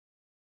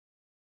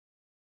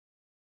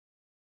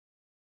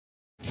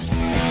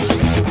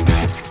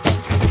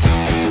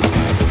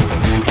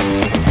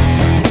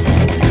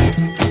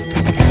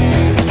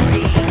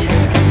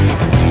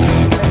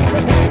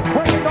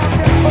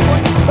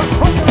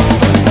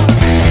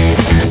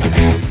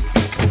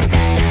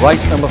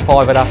Race number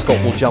 5 at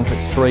Ascot will jump at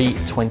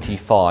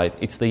 3:25.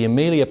 It's the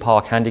Amelia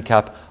Park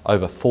Handicap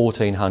over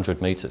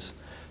 1400 metres.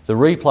 The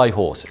replay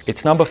horse,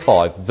 it's number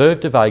 5, Verve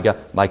de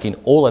Vega, making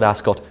all at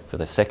Ascot for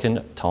the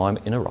second time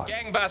in a row.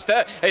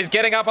 Gangbuster is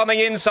getting up on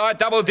the inside,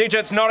 double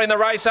digits, not in the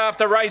race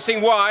after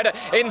racing wide.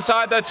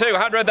 Inside the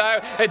 200 though,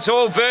 it's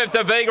all Verve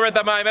de Vega at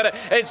the moment.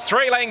 It's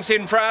 3 lengths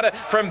in front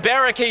from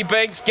Barracky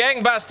Beaks.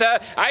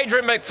 Gangbuster,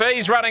 Adrian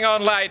McPhee's running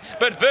on late,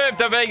 but Verve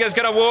de Vega's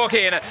going to walk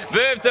in.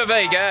 Verve de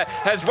Vega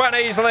has won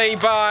easily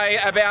by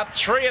about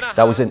 3.5.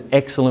 That was an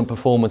excellent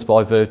performance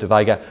by Verve de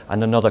Vega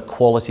and another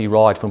quality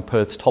ride from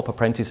Perth's top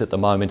apprentice at the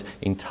moment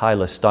in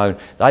Taylor Stone.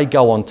 They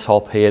go on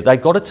top here.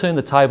 They've got to turn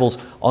the tables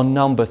on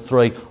number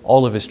 3,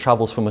 Oliver's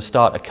Travels, from a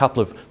start a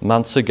couple of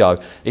months ago.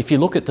 If you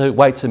look at the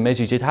weights and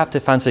measures, you'd have to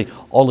fancy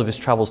Oliver's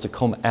Travels to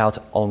come out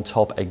on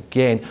top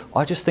again.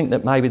 I just think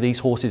that maybe these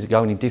horses are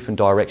going in different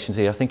directions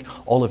here. I think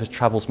Oliver's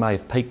Travels may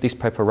have peaked this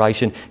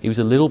preparation. He was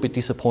a little bit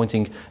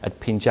disappointing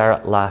at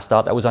Pinjarra last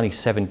start. That was only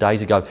 7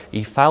 days ago.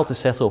 He failed to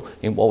settle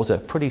in what was a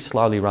pretty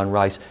slowly run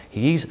race.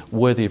 He is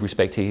worthy of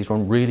respect here. He's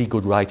run really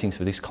good ratings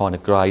for this kind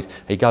of grade.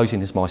 He goes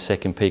in as my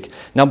second pick.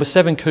 Number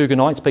 7, Cougar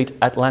Knights, beat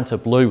Atlanta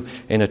Blue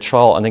in a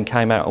trial and then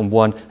came out and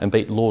won and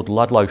beat Lord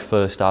Ludlow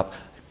first up.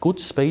 Good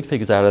speed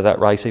figures out of that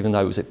race, even though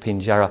it was at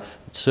Pinjarra.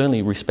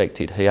 Certainly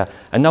respected here.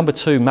 And number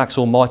 2, Max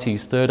Almighty,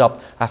 is third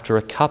up after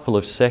a couple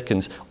of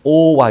seconds.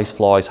 Always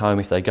flies home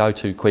if they go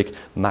too quick.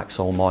 Max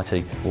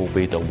Almighty will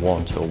be the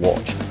one to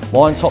watch.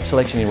 My top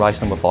selection in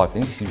race number 5, I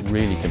think this is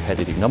really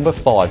competitive. Number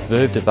 5,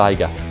 Verve de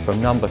Vega,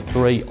 from number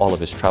 3,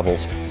 Oliver's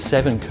Travels,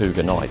 7,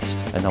 Cougar Knights,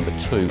 and number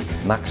 2,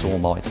 Max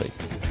Almighty.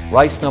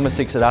 Race number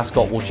 6 at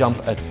Ascot will jump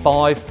at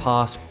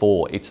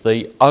 4:05. It's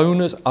the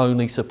owners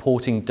only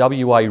supporting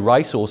WA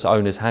Racehorse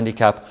Owners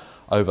Handicap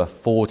over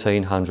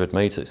 1400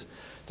 metres.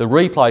 The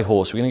replay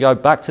horse, we're going to go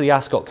back to the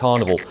Ascot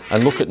Carnival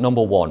and look at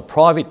number 1,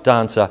 Private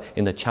Dancer,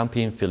 in the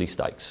Champion Filly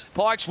Stakes.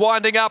 Pikes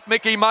winding up,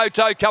 Mickey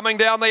Moto coming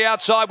down the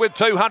outside with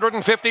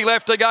 250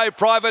 left to go.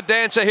 Private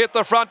Dancer hit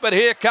the front, but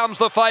here comes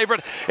the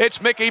favourite. It's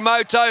Mickey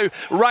Moto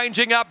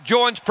ranging up,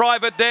 joins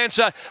Private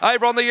Dancer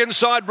over on the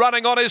inside,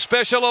 running on his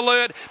special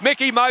alert.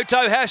 Mickey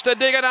Moto has to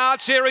dig, and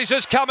Art Series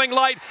is coming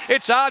late.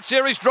 It's Art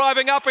Series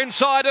driving up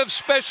inside of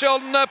special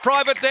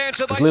Private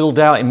Dancer. There's little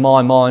doubt in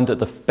my mind that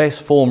the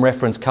best form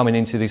reference coming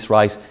into this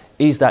race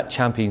is that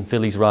Champion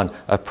Fillies run.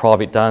 A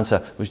Private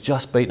Dancer was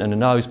just beaten in the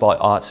nose by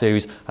Art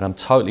Series, and I'm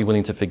totally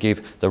willing to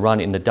forgive the run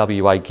in the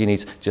WA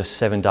Guineas just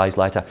 7 days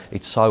later.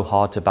 It's so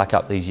hard to back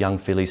up these young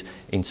fillies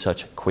in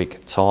such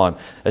quick time.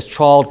 As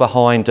trialled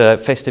behind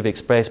Festive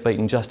Express,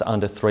 beaten just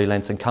under 3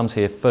 lengths, and comes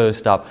here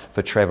first up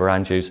for Trevor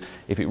Andrews.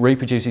 If it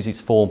reproduces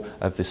its form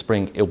of the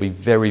spring, it'll be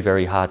very,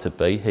 very hard to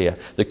beat here.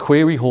 The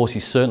query horse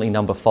is certainly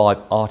number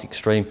 5, Art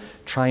Extreme,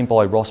 trained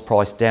by Ross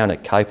Price down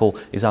at Capel,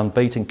 is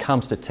unbeaten,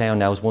 comes to town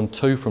now, has won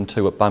 2 from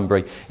 2 at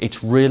Bunbury.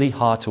 It's really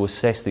hard to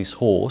assess this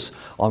horse.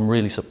 I'm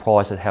really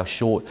surprised at how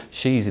short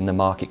she is in the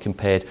market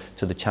compared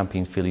to the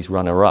Champion Fillies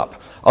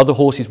runner-up. Other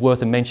horses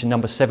worth a mention,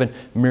 number 7,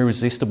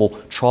 Irresistible,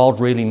 trialled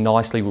really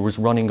nicely, was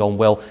running on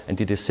well and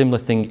did a similar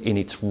thing in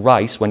its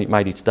race when it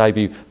made its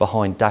debut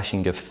behind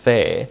Dashing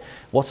Affair.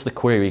 What's the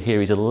query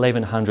here is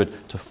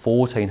 1100 to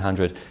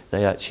 1400.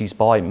 She's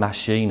by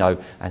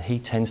Machino, and he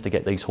tends to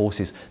get these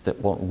horses that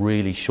want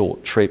really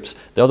short trips.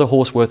 The other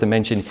horse worth a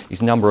mention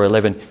is number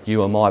 11,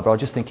 You Am I, but I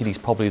just think it is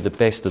probably the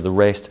best of the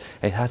rest.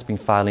 It has been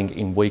failing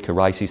in weaker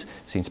races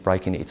since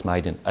breaking its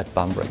maiden at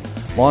Bunbury.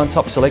 My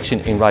top selection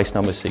in race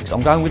number 6,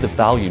 I'm going with the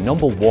value.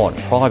 Number 1,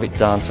 Private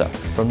Dancer,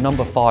 from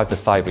number 5, the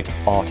favourite,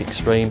 Art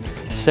Extreme,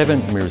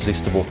 7,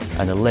 Irresistible,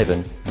 and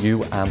 11,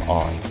 You Am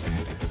I.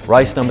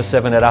 Race number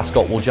 7 at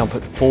Ascot will jump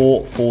at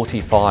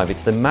 4:45.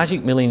 It's the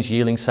Magic Millions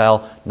Yearling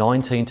Sale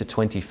 19 to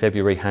 20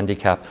 February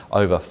handicap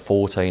over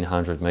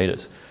 1400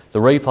 metres. The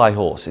replay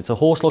horse, it's a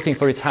horse looking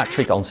for its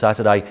hat-trick on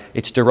Saturday.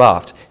 It's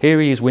Giraffe. Here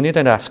he is winning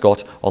at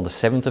Ascot on the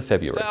 7th of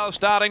February. Now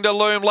starting to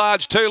loom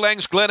large, 2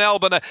 lengths, Glen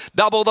Albin,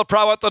 double the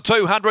pro at the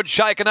 200,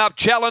 shaken up,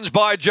 challenged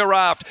by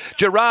Giraffe.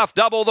 Giraffe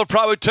double the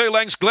pro at 2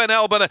 lengths, Glen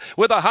Albin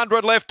with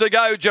 100 left to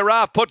go.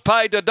 Giraffe put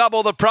paid to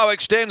double the pro,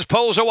 extends,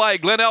 pulls away.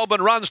 Glen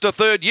Albin runs to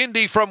 3rd,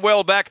 Yindi from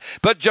well back,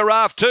 but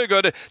Giraffe too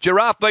good.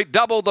 Giraffe beat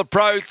double the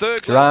pro,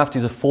 3rd. Giraffe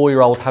is a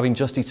 4-year-old having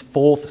just his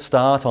 4th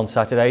start on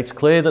Saturday. It's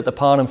clear that the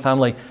Parnham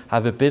family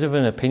have a bit of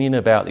an opinion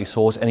about this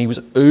horse, and he was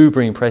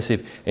uber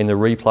impressive in the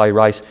replay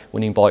race,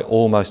 winning by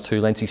almost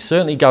 2 lengths. He's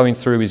certainly going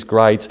through his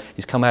grades.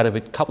 He's come out of a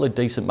couple of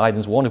decent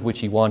maidens, one of which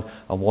he won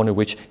and one of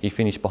which he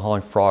finished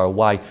behind Friar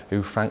Way,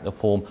 who franked the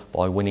form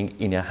by winning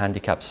in a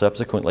handicap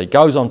subsequently.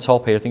 Goes on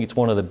top here. I think it's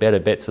one of the better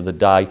bets of the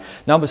day.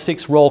 Number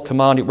 6, Royal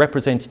Command. It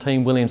represents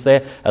Team Williams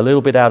there. A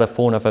little bit out of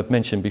form, as I've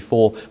mentioned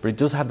before, but it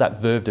does have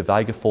that Verve de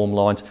Vega form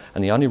lines,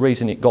 and the only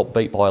reason it got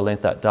beat by a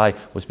length that day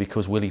was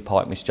because Willie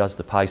Pike misjudged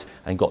the pace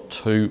and got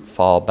too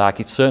far got back.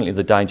 It's certainly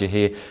the danger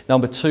here.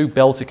 Number 2,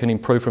 Belter, can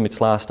improve from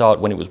its last start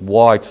when it was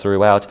wide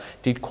throughout.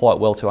 Did quite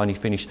well to only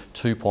finish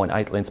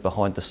 2.8 lengths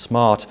behind the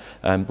smart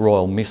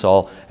Royal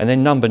Missile. And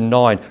then number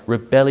 9,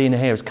 Rebellion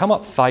Air, has come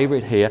up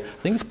favourite here.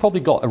 I think it's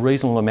probably got a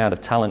reasonable amount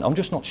of talent. I'm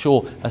just not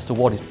sure as to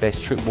what his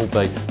best trip will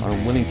be.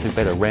 I'm willing to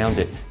bet around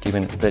it,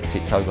 given that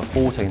it's over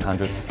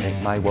 1400 and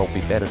it may well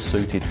be better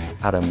suited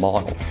at a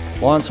mile.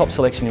 My on top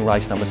selection in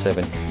race number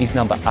 7 is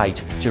number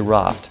 8,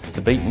 Giraffe,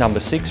 to beat number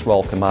 6,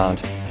 Royal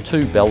Command,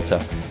 2,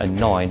 Belter and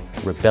 9,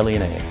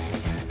 Rebellion Air.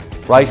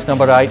 Race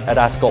number 8 at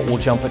Ascot will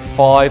jump at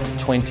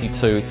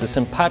 5:22. It's the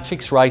St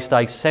Patrick's Race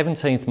Day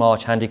 17th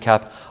March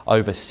handicap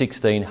over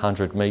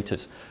 1600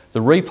 metres. The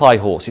replay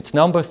horse, it's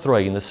number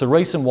 3 in the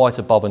Cerise and White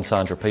of Bob and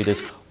Sandra Peters,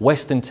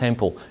 Western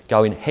Temple,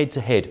 going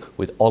head-to-head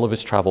with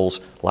Oliver's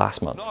Travels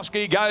last month.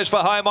 Noski goes for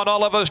home on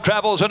Oliver's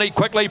Travels, and he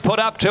quickly put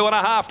up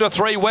 2.5 to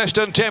 3.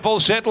 Western Temple,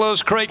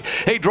 Settlers Creek.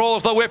 He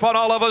draws the whip on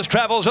Oliver's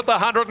Travels at the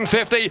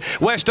 150.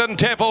 Western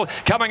Temple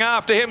coming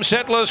after him.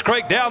 Settlers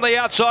Creek down the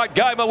outside.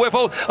 Goma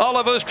Whipple.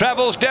 Oliver's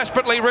Travels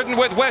desperately ridden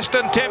with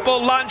Western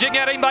Temple lunging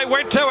at him. They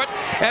went to it,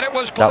 and it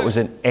was close. That was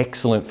an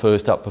excellent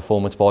first-up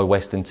performance by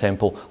Western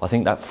Temple. I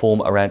think that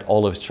form around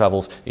Oliver's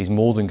Travels is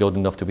more than good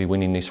enough to be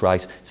winning this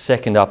race.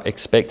 Second up,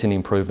 expect an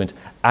improvement.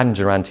 And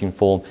Durant in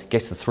form,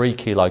 gets the 3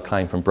 kilo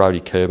claim from Brodie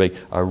Kirby.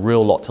 A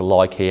real lot to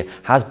like here.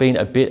 Has been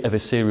a bit of a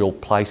serial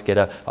place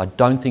getter. I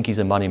don't think he's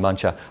a money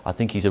muncher. I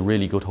think he's a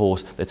really good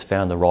horse that's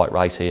found the right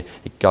race here.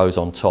 It goes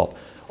on top.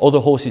 Other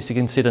horses to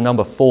consider,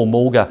 number 4,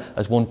 Mulga,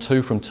 has won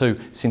 2 from 2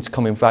 since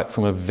coming back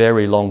from a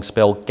very long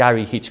spell.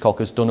 Gary Hitchcock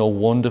has done a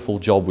wonderful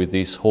job with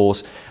this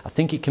horse. I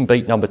think it can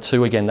beat number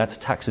 2 again, that's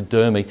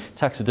Taxidermy.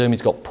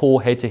 Taxidermy's got poor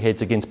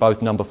head-to-heads against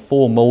both number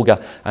 4,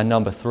 Mulga, and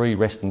number 3,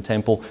 Western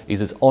Temple.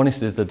 He's as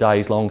honest as the day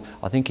is long.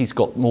 I think he's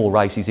got more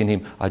races in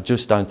him. I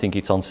just don't think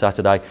it's on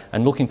Saturday.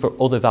 And looking for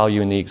other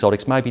value in the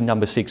exotics, maybe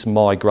number 6,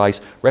 My Grace,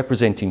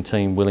 representing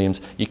Team Williams.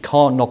 You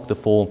can't knock the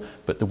form,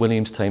 but the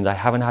Williams team, they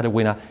haven't had a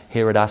winner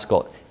here at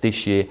Ascot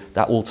this year.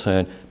 That will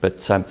turn,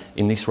 but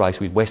in this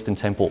race with Western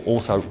Temple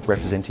also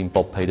representing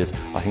Bob Peters,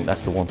 I think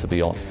that's the one to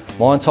be on.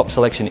 My on top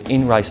selection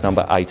in race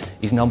number 8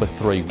 is number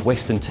 3,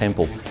 Western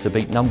Temple, to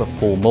beat number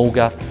 4,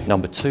 Mulga,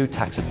 number 2,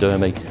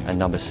 Taxidermy, and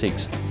number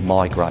 6,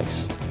 My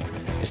Grace.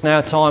 It's now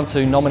time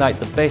to nominate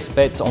the best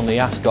bets on the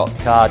Ascot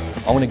card.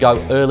 I want to go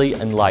early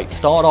and late.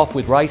 Start off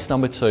with race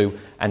number 2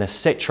 and a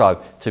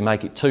Cetro to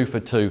make it 2 for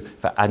 2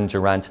 for Adam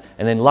Durant.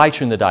 And then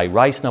later in the day,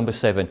 race number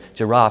 7,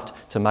 Giraffe,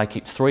 to make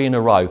it 3 in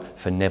a row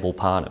for Neville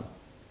Parnham.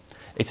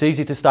 It's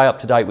easy to stay up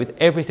to date with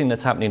everything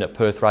that's happening at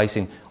Perth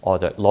Racing.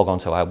 Either log on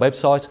to our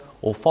website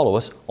or follow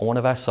us on one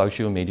of our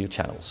social media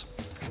channels.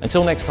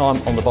 Until next time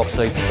on The Box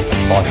Seat,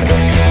 bye for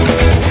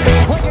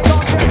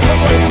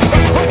now.